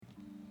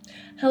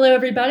Hello,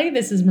 everybody.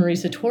 This is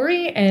Marisa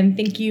Tori, and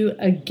thank you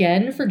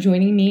again for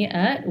joining me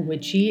at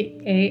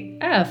Witchy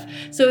AF.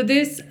 So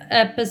this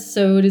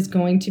episode is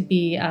going to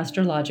be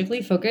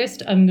astrologically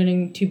focused. I'm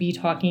going to be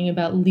talking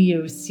about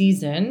Leo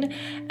season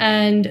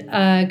and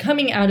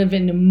coming out of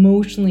an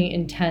emotionally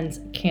intense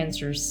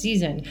Cancer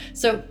season.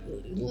 So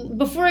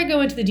before I go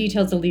into the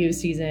details of Leo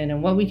season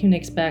and what we can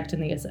expect in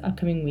the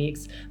upcoming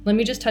weeks, let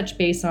me just touch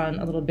base on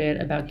a little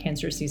bit about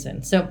Cancer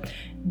season. So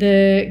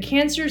the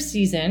Cancer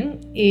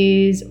season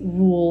is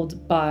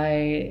ruled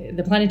by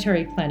the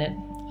planetary planet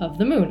of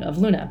the moon, of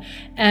Luna.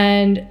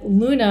 And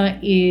Luna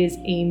is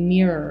a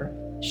mirror.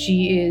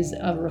 She is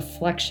a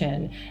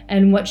reflection.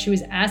 And what she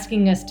was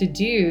asking us to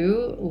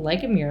do,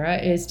 like a mirror,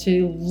 is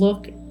to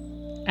look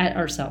at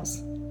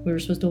ourselves. We were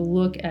supposed to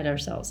look at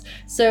ourselves.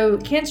 So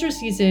Cancer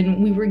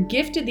season, we were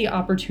gifted the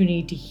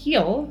opportunity to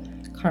heal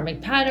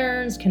karmic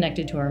patterns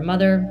connected to our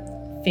mother,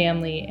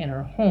 family, and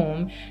our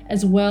home,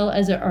 as well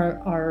as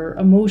our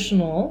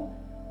emotional,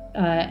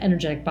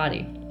 energetic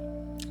body.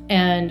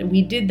 And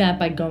we did that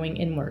by going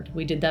inward.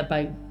 We did that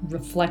by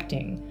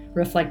reflecting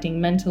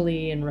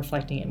mentally and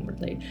reflecting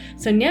inwardly.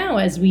 So now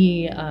as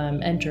we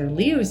enter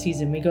Leo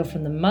season, we go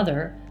from the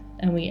mother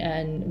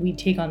and we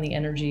take on the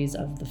energies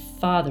of the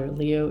father.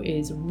 Leo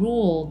is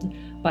ruled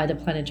by the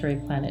planetary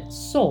planet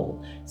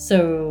Sol,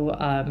 so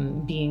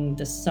being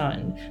the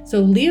sun.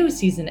 So Leo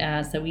season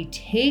asks that we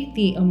take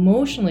the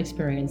emotional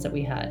experience that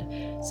we had,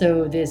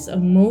 so this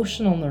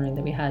emotional learning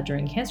that we had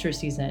during Cancer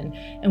season,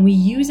 and we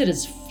use it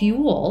as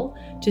fuel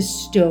to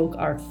stoke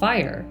our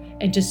fire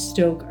and to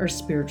stoke our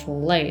spiritual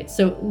light.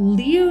 So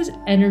Leo's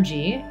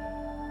energy,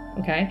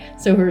 okay,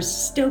 so we're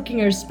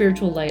stoking our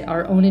spiritual light,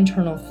 our own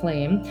internal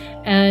flame,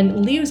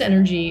 and Leo's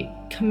energy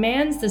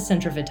commands the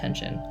center of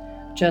attention.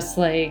 Just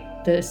like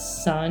the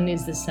sun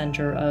is the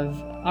center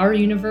of our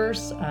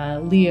universe,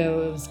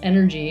 Leo's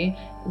energy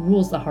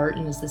rules the heart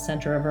and is the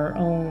center of our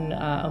own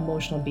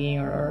emotional being,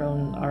 or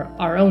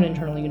our own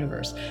internal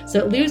universe.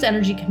 So Leo's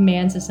energy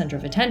commands the center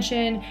of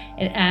attention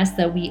and asks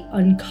that we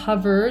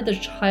uncover the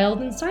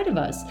child inside of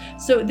us.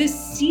 So this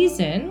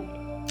season,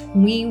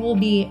 we will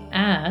be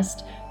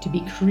asked to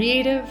be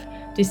creative,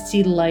 to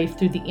see life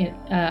through the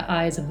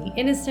eyes of the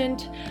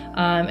innocent,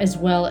 as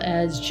well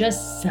as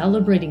just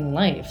celebrating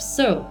life.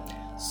 So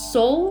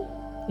Sol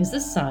is the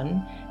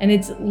sun, and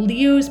it's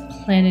Leo's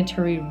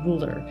planetary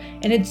ruler.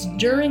 And it's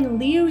during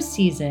Leo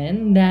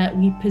season that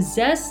we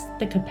possess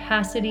the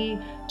capacity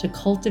to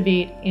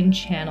cultivate and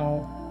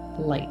channel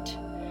light.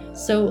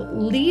 So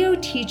Leo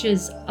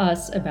teaches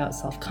us about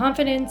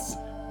self-confidence,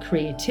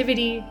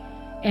 creativity,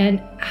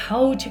 and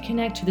how to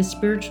connect to the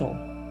spiritual.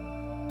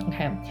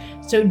 Okay,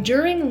 so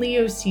during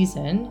Leo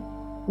season,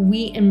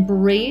 we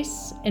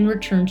embrace and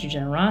return to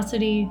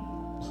generosity,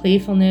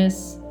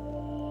 playfulness,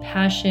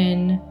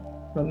 passion,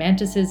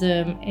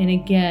 romanticism, and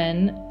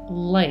again,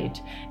 light.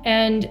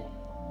 And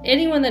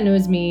anyone that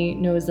knows me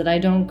knows that I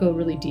don't go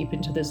really deep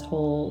into this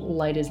whole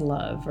light is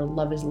love or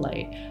love is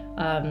light,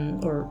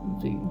 or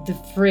the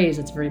phrase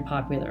that's very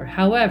popular.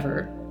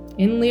 However,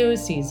 in Leo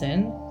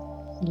season,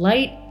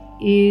 light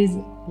is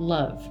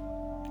love.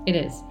 It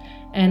is.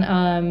 And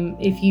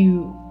if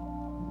you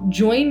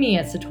join me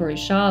at Satori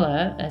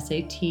Shala,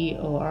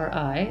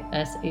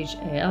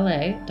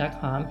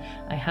 SatoriShala.com,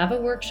 I have a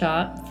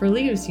workshop for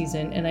Leo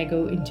season, and I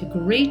go into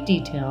great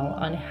detail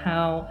on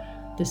how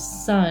the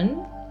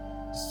sun,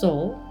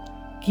 Sol,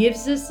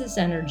 gives us this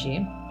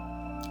energy.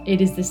 It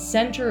is the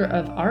center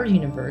of our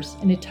universe,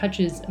 and it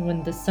touches,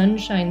 when the sun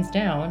shines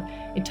down,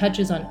 it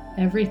touches on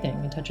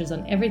everything. It touches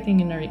on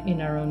everything in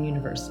our own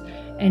universe,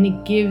 and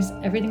it gives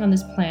everything on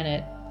this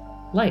planet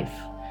life.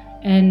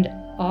 And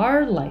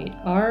our light,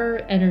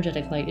 our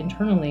energetic light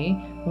internally,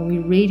 when we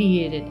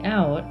radiate it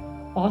out,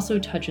 also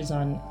touches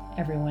on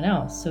everyone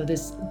else. So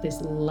this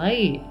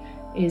light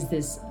is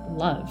this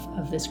love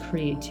of this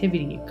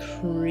creativity. It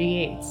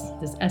creates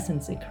this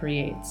essence, it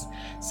creates.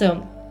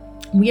 So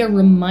we are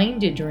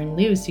reminded during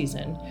Leo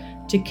season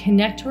to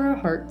connect to our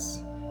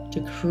hearts, to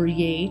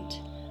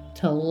create,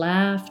 to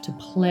laugh, to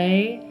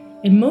play,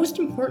 and most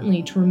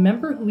importantly, to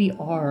remember who we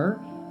are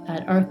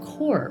at our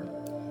core.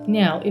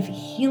 Now, if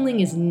healing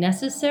is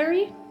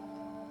necessary,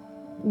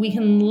 we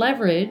can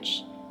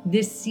leverage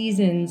this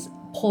season's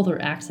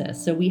polar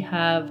axis. So we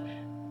have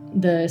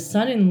the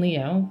sun in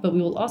Leo, but we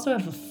will also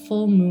have a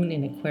full moon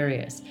in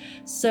Aquarius.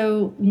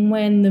 So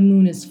when the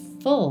moon is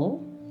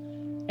full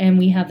and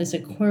we have this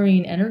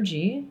Aquarian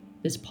energy,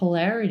 this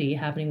polarity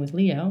happening with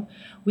Leo,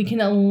 we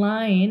can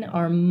align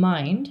our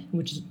mind,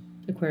 which is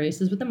Aquarius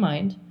is with the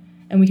mind,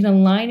 and we can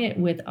align it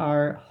with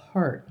our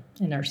heart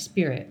and our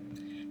spirit.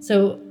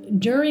 So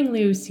during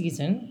Leo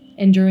season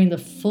and during the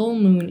full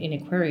moon in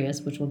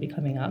Aquarius, which will be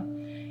coming up,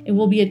 it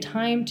will be a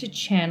time to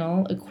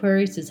channel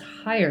Aquarius's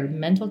higher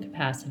mental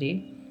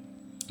capacity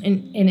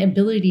and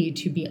ability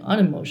to be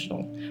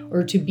unemotional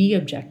or to be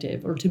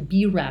objective or to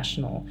be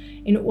rational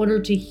in order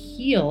to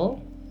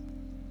heal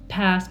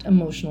past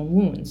emotional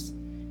wounds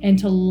and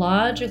to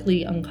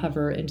logically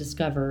uncover and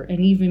discover and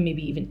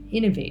maybe even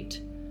innovate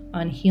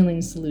on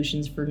healing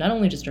solutions for not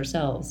only just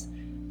ourselves,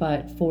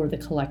 but for the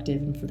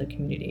collective and for the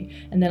community.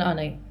 And then on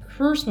a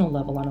personal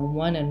level, on a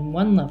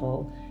one-on-one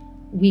level,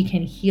 we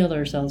can heal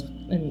ourselves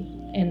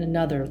and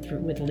another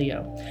with Leo.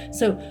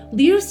 So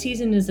Leo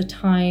season is a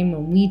time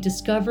when we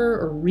discover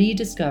or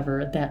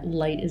rediscover that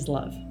light is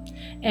love.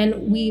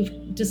 And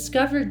we've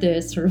discovered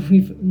this, or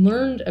we've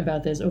learned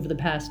about this over the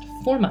past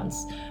 4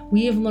 months.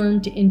 We have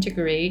learned to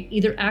integrate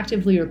either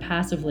actively or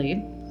passively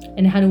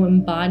and how to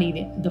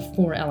embody the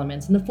 4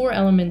 elements. And the 4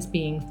 elements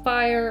being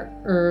fire,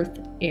 earth,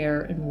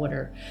 air, and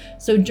water.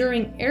 So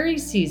during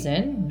Aries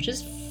season, which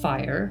is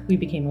fire, we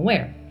became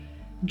aware.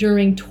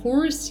 During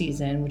Taurus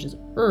season, which is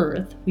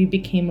earth, we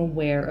became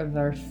aware of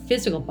our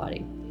physical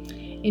body.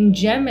 In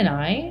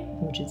Gemini,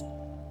 which is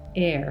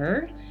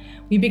air,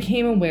 we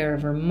became aware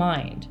of our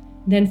mind.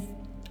 Then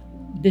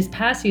this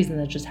past season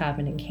that just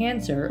happened in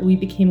Cancer, we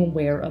became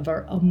aware of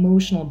our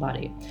emotional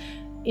body,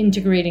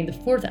 integrating the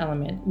 4th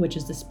element, which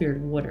is the spirit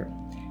of water.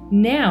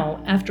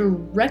 Now, after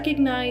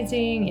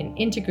recognizing and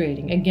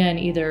integrating, again,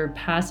 either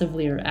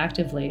passively or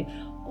actively,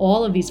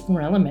 all of these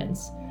 4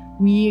 elements,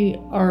 we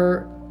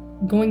are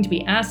going to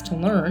be asked to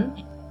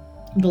learn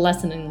the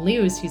lesson in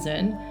Leo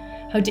season,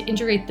 how to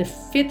integrate the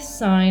 5th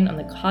sign on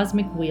the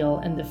cosmic wheel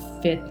and the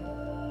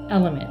 5th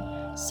element.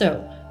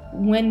 So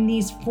when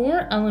these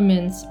 4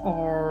 elements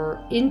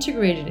are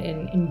integrated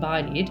and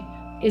embodied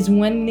is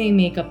when they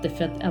make up the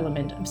 5th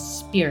element of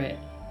spirit,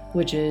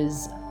 which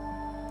is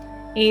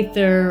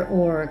aether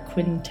or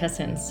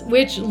quintessence,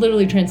 which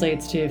literally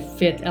translates to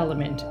 5th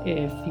element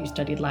if you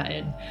studied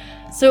Latin.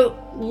 So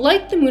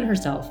like the moon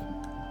herself,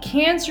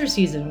 Cancer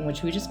season,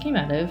 which we just came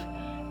out of,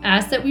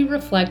 asks that we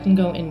reflect and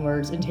go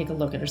inwards and take a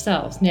look at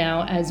ourselves.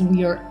 Now, as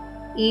we are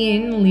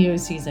in Leo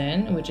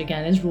season, which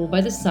again is ruled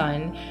by the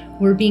sun,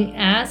 we're being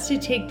asked to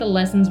take the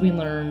lessons we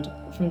learned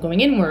from going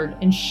inward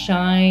and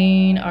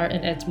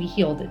and as we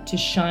healed it, to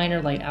shine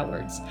our light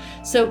outwards.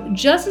 So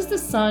just as the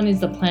sun is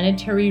the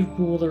planetary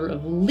ruler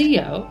of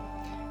Leo,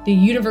 the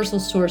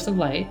universal source of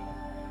light,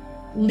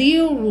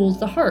 Leo rules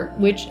the heart,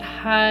 which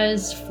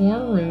has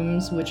 4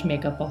 rooms which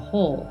make up a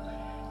whole.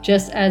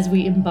 Just as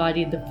we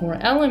embodied the 4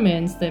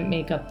 elements that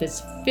make up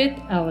this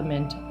 5th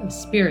element of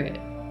spirit,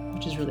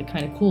 which is really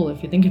kind of cool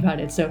if you think about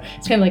it. So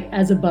it's kind of like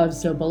as above,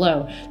 so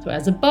below. So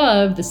as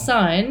above, the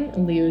sun,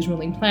 Leo's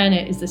ruling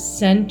planet, is the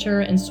center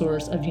and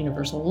source of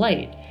universal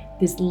light.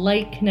 This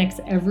light connects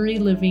every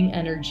living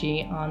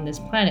energy on this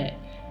planet.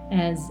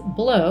 As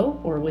below,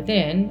 or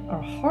within,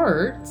 our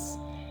hearts,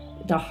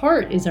 the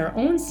heart is our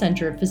own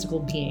center of physical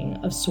being,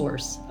 of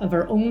source, of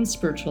our own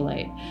spiritual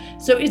light.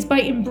 So it's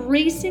by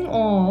embracing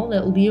all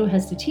that Leo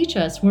has to teach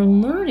us, we're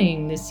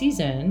learning this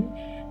season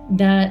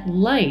that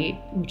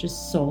light, which is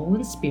soul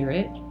and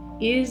spirit,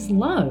 is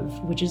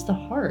love, which is the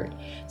heart.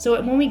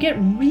 So when we get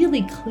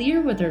really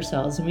clear with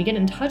ourselves and we get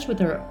in touch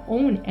with our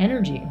own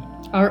energy,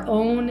 our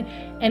own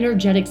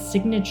energetic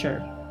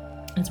signature,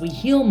 as we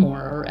heal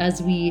more or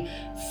as we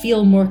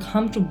feel more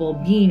comfortable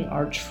being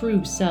our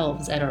true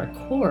selves at our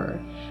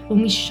core,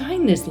 when we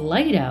shine this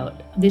light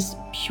out, this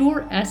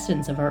pure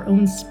essence of our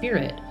own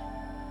spirit,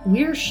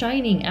 we're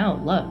shining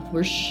out love.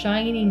 We're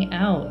shining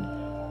out,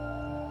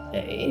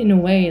 in a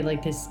way,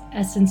 like this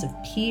essence of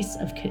peace,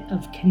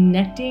 of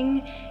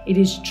connecting. It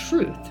is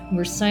truth.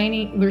 We're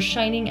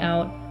shining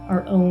out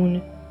our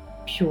own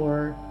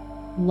pure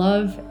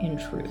love and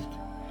truth.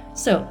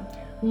 So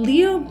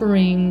Leo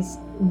brings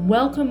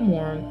welcome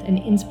warmth and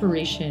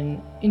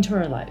inspiration into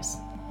our lives.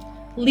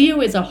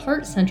 Leo is a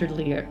heart-centered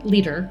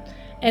leader,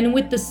 and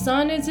with the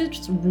sun as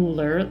its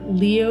ruler,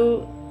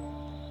 Leo,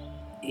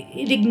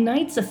 it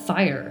ignites a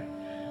fire.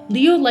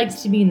 Leo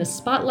likes to be in the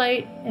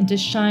spotlight and to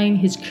shine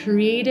his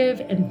creative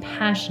and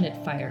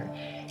passionate fire.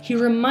 He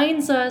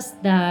reminds us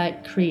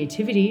that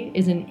creativity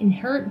is an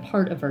inherent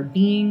part of our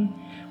being,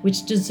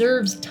 which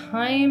deserves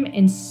time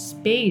and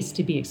space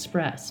to be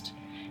expressed.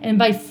 And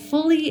by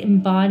fully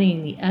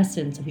embodying the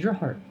essence of your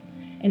heart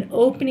and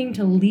opening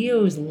to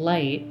Leo's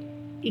light,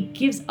 it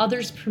gives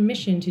others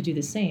permission to do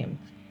the same.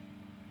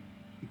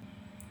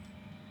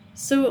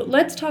 So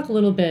let's talk a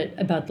little bit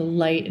about the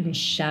light and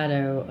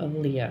shadow of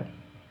Leo.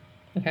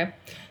 Okay,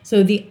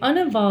 so the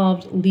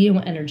unevolved Leo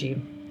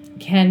energy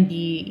can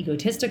be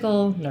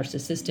egotistical,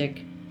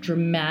 narcissistic,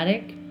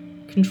 dramatic,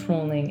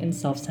 controlling, and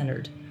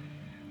self-centered.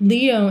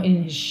 Leo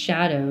in his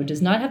shadow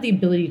does not have the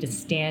ability to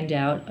stand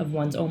out of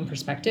one's own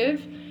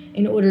perspective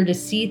in order to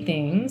see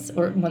things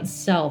or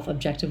oneself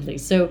objectively.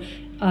 So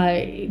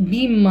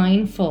be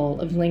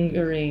mindful of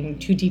lingering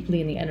too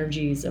deeply in the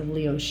energies of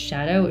Leo's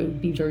shadow. It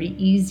would be very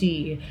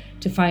easy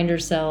to find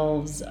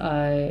ourselves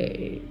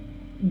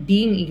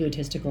being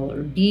egotistical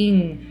or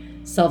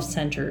being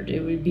self-centered. It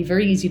would be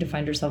very easy to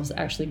find ourselves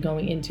actually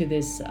going into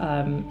this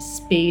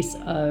space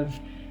of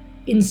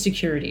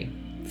insecurity,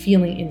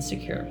 feeling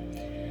insecure.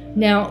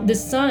 Now, the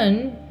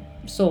sun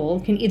soul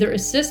can either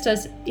assist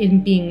us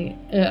in being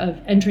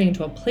entering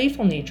into a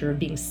playful nature of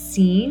being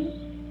seen,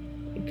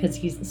 because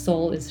his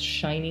soul is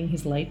shining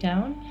his light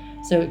down.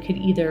 So it could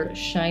either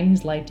shine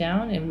his light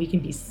down and we can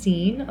be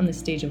seen on the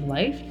stage of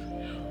life,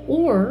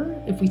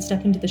 or if we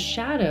step into the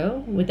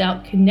shadow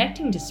without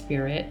connecting to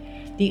spirit,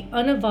 the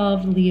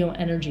unevolved Leo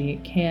energy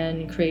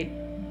can create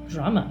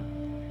drama,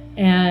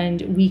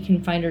 and we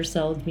can find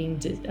ourselves being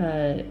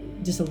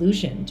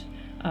disillusioned,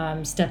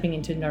 stepping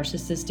into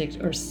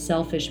narcissistic or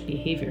selfish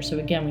behavior. So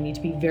again, we need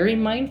to be very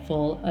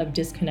mindful of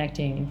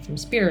disconnecting from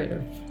spirit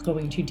or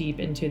going too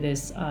deep into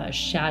this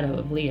shadow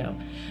of Leo.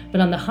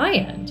 But on the high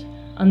end,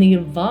 on the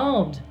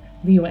evolved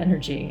Leo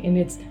energy, in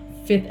its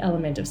fifth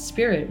element of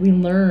spirit, we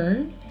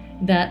learn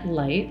that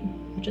light,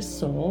 which is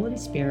soul, and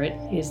spirit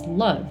is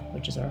love,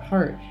 which is our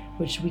heart,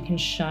 which we can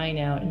shine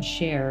out and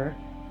share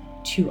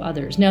to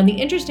others. Now, the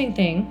interesting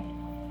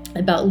thing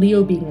about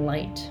Leo being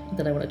light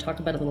that I want to talk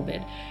about a little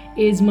bit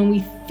is when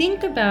we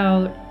think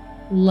about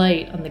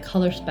light on the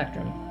color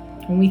spectrum,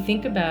 when we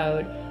think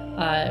about,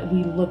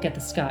 we look at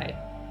the sky.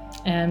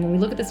 And when we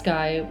look at the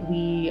sky,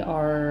 we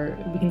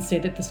can say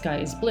that the sky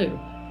is blue.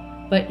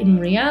 But in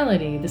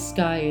reality, the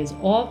sky is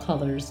all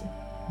colors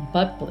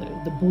but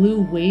blue. The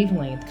blue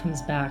wavelength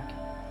comes back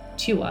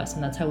to us,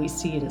 and that's how we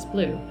see it as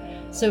blue.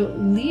 So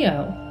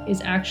Leo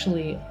is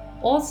actually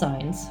all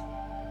signs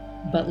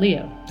but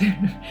Leo.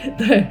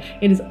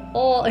 It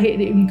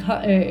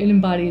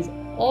embodies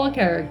all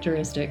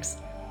characteristics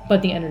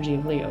but the energy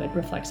of Leo. It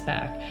reflects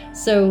back.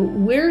 So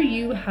where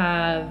you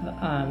have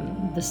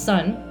the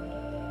sun,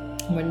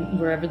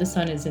 wherever the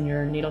sun is in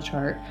your natal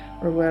chart,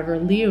 or wherever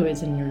Leo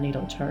is in your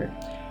natal chart,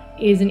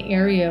 is an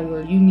area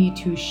where you need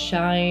to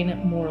shine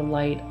more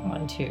light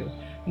onto.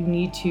 You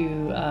need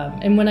to,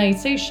 and when I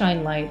say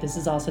shine light, this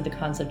is also the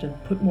concept of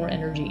put more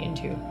energy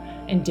into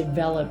and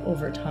develop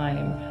over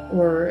time,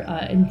 or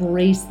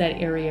embrace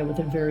that area with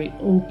a very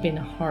open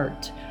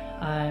heart.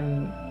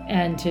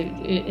 And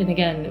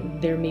again,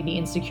 there may be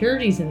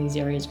insecurities in these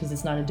areas because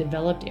it's not a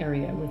developed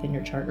area within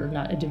your chart, or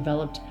not a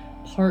developed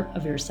part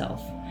of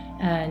yourself.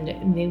 And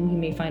then we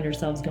may find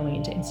ourselves going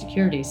into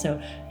insecurity.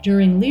 So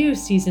during Leo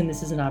season,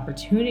 this is an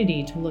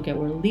opportunity to look at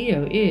where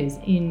Leo is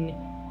in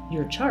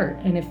your chart.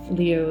 And if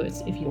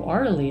you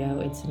are a Leo,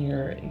 it's in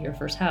your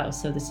first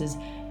house. So this is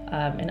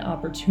an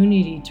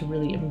opportunity to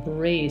really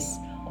embrace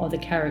all the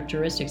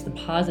characteristics, the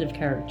positive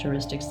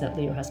characteristics that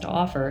Leo has to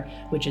offer,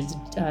 which is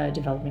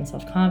developing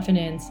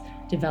self-confidence,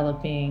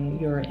 developing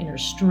your inner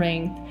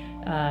strength,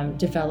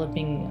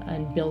 developing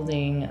and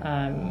building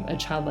a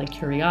childlike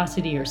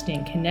curiosity, or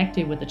staying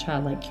connected with a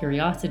childlike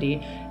curiosity,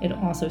 and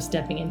also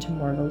stepping into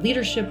more of a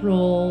leadership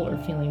role, or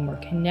feeling more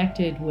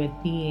connected with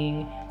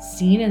being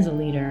seen as a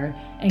leader,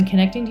 and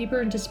connecting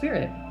deeper into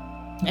spirit.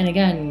 And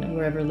again,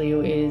 wherever Leo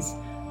is,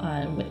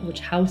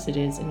 which house it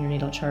is in your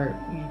natal chart,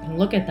 you can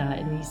look at that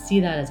and you see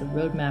that as a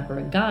roadmap or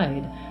a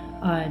guide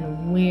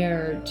on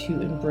where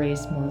to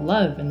embrace more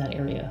love in that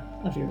area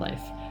of your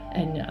life,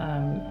 and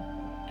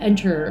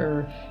enter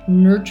or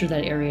nurture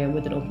that area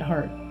with an open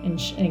heart,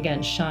 and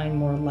again, shine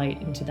more light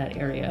into that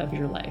area of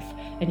your life.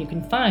 And you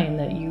can find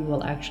that you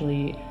will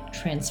actually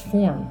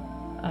transform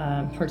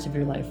parts of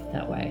your life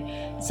that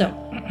way. So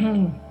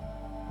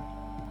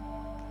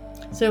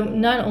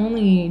not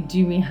only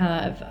do we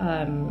have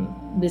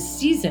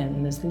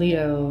this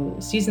Leo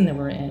season that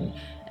we're in,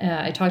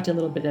 I talked a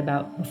little bit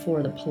about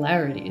before the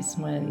polarities,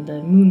 when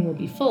the moon will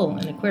be full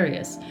in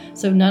Aquarius.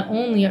 So not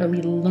only are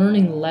we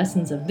learning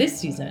lessons of this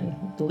season,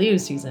 the Leo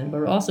season, but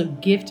we're also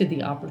gifted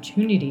the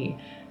opportunity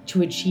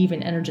to achieve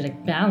an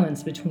energetic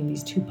balance between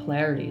these two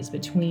polarities,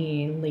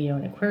 between Leo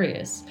and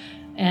Aquarius,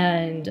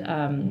 and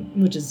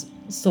which is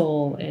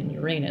Sol and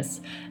Uranus.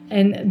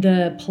 And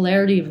the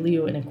polarity of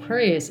Leo and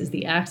Aquarius is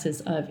the axis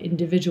of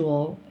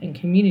individual and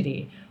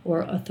community,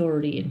 or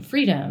authority and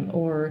freedom,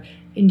 or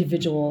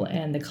individual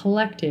and the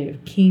collective,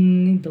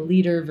 king, the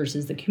leader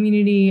versus the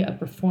community, a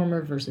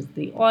performer versus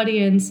the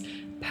audience,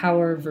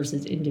 power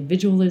versus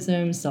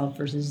individualism, self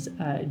versus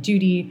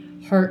duty,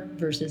 heart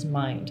versus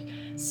mind.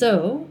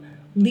 So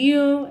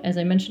Leo, as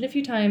I mentioned a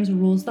few times,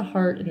 rules the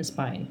heart and the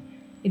spine.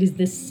 It is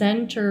the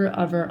center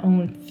of our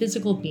own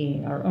physical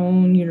being, our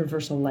own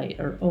universal light,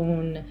 our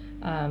own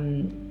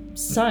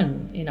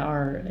sun in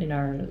our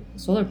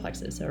solar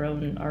plexus, our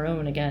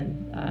own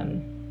again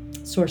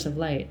source of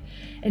light.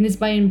 And it's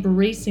by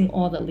embracing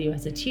all that Leo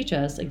has to teach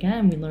us.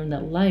 Again, we learn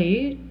that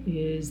light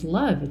is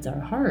love, it's our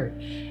heart.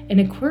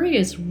 And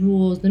Aquarius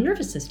rules the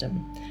nervous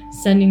system,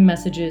 sending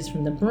messages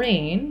from the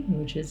brain,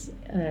 which is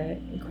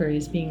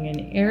Aquarius being an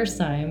air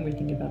sign. We're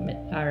thinking about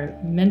our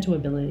mental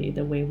ability,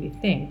 the way we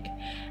think,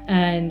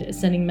 and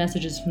sending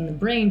messages from the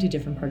brain to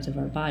different parts of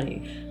our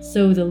body.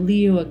 So the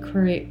Leo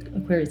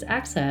Aquarius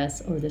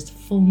axis, or this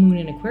full moon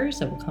in Aquarius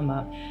that will come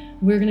up,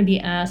 we're going to be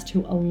asked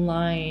to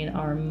align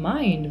our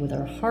mind with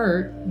our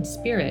heart and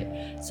spirit.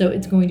 So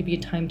it's going to be a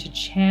time to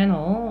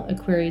channel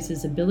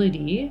Aquarius's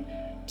ability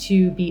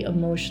to be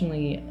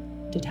emotionally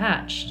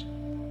detached,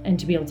 and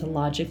to be able to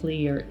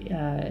logically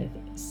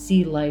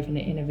see life in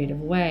an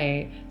innovative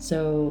way.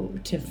 So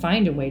to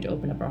find a way to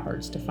open up our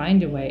hearts, to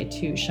find a way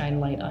to shine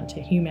light onto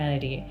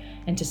humanity,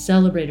 and to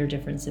celebrate our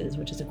differences,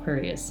 which is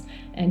Aquarius,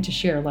 and to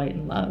share light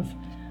and love.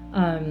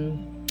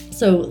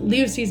 So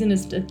Leo season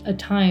is a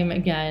time,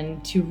 again,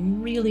 to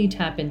really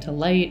tap into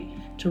light,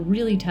 to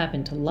really tap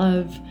into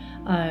love,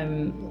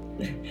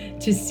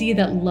 to see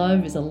that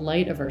love is a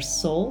light of our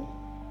soul,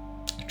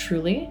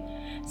 truly.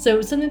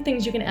 So some of the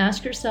things you can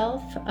ask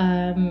yourself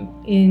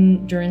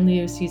during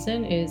Leo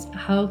season is,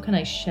 how can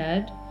I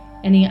shed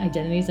any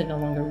identities that no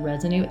longer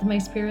resonate with my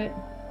spirit?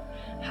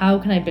 How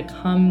can I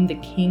become the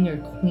king or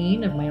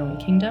queen of my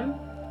own kingdom?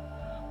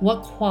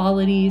 What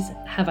qualities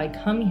have I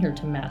come here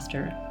to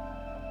master?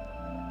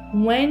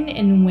 When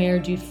and where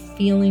do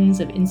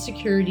feelings of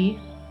insecurity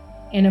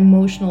and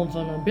emotional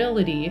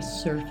vulnerability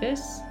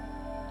surface?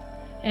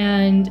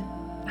 And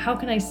how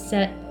can I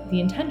set the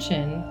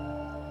intention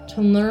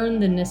to learn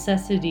the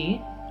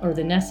necessity or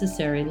the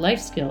necessary life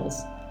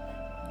skills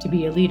to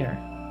be a leader?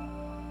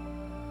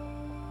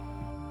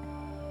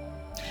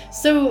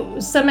 So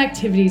some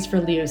activities for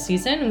Leo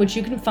season, which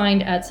you can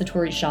find at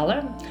Satori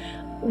Shala.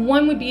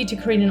 One would be to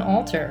create an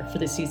altar for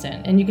the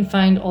season, and you can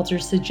find altar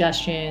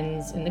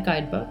suggestions in the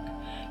guidebook.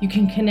 You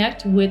can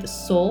connect with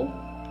soul,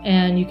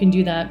 and you can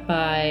do that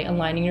by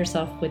aligning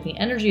yourself with the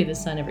energy of the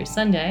sun every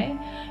Sunday.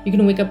 You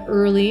can wake up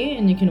early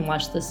and you can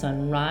watch the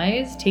sun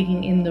rise,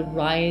 taking in the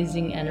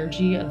rising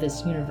energy of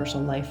this universal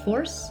life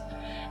force.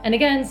 And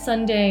again,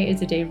 Sunday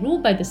is a day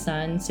ruled by the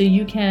sun, so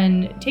you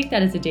can take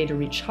that as a day to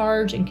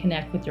recharge and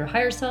connect with your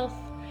higher self.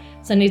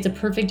 Sunday is a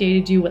perfect day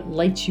to do what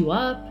lights you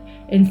up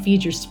and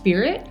feed your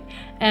spirit.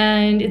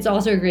 And it's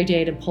also a great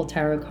day to pull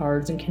tarot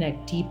cards and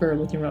connect deeper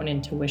with your own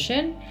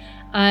intuition.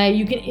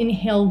 You can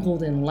inhale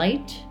golden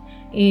light.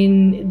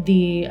 In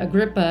the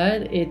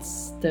Agrippa,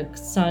 the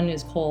sun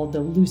is called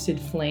the lucid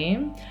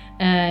flame,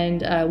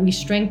 and we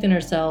strengthen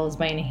ourselves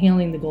by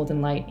inhaling the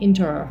golden light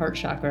into our heart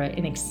chakra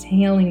and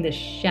exhaling the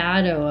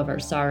shadow of our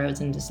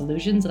sorrows and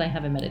disillusions. And I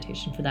have a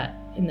meditation for that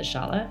in the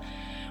Shala.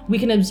 We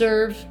can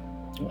observe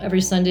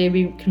every Sunday.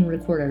 We can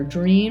record our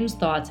dreams,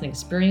 thoughts, and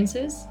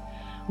experiences.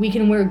 We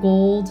can wear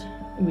gold.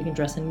 We can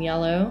dress in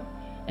yellow.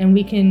 And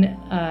we can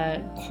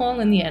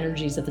call in the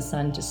energies of the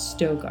sun to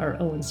stoke our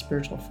own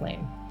spiritual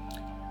flame.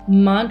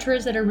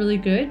 Mantras that are really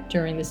good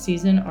during the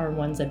season are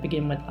ones that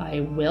begin with I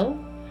will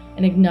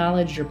and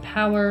acknowledge your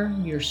power,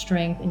 your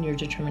strength, and your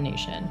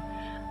determination.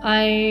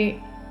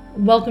 I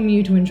welcome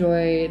you to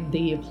enjoy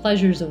the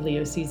pleasures of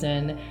Leo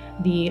season,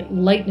 the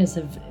lightness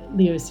of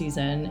Leo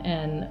season,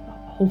 and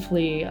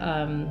hopefully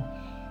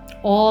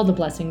all the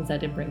blessings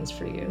that it brings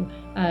for you.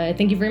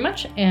 Thank you very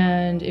much.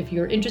 And if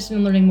you're interested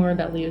in learning more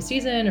about Leo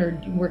season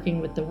or working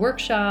with the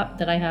workshop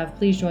that I have,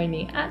 please join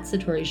me at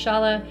Satori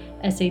Shala,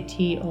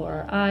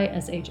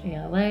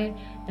 SATORISHALA,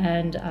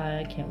 and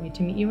I can't wait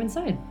to meet you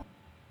inside.